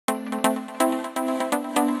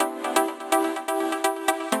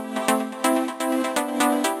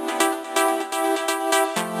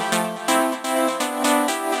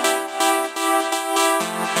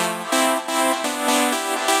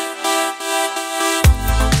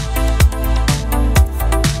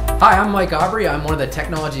Hi, I'm Mike Aubry. I'm one of the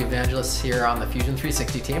technology evangelists here on the Fusion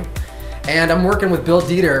 360 team. And I'm working with Bill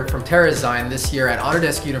Dieter from TerraDesign this year at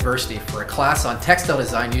Autodesk University for a class on textile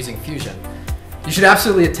design using Fusion. You should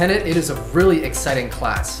absolutely attend it. It is a really exciting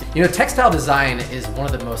class. You know, textile design is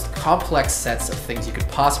one of the most complex sets of things you could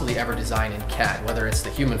possibly ever design in CAD, whether it's the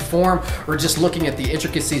human form or just looking at the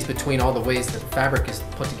intricacies between all the ways that fabric is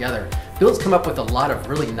put together. Bill's come up with a lot of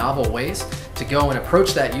really novel ways to go and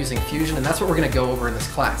approach that using Fusion, and that's what we're going to go over in this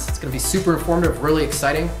class. It's going to be super informative, really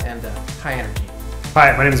exciting, and high energy.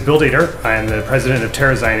 Hi, my name is Bill Dieter. I am the president of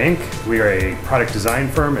TerraDesign Inc. We are a product design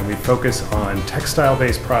firm and we focus on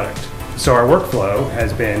textile-based product. So our workflow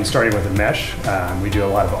has been starting with a mesh. We do a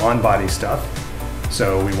lot of on-body stuff.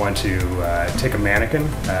 So we want to take a mannequin,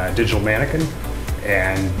 a digital mannequin,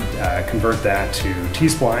 and convert that to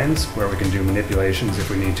T-splines where we can do manipulations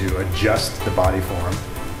if we need to adjust the body form.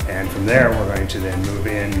 And from there we're going to then move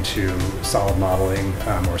into solid modeling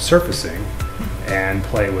or surfacing and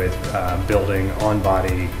play with building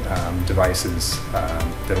on-body devices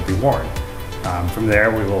that will be worn. From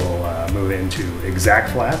there we will move into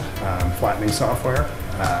ExactFlat, flattening software,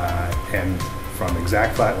 and from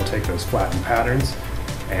ExactFlat we'll take those flattened patterns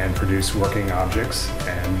and produce working objects,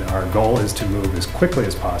 and our goal is to move as quickly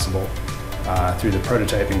as possible through the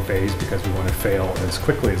prototyping phase because we want to fail as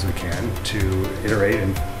quickly as we can to iterate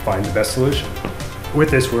and find the best solution.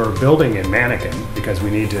 With this, we're building a mannequin because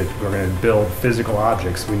we're going to build physical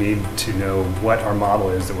objects. We need to know what our model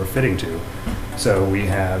is that we're fitting to. So we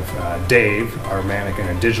have Dave, our mannequin,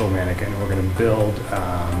 a digital mannequin. We're going to build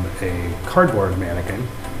a cardboard mannequin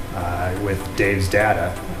with Dave's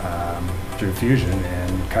data through Fusion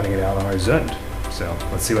and cutting it out on our Zund. So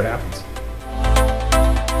let's see what happens.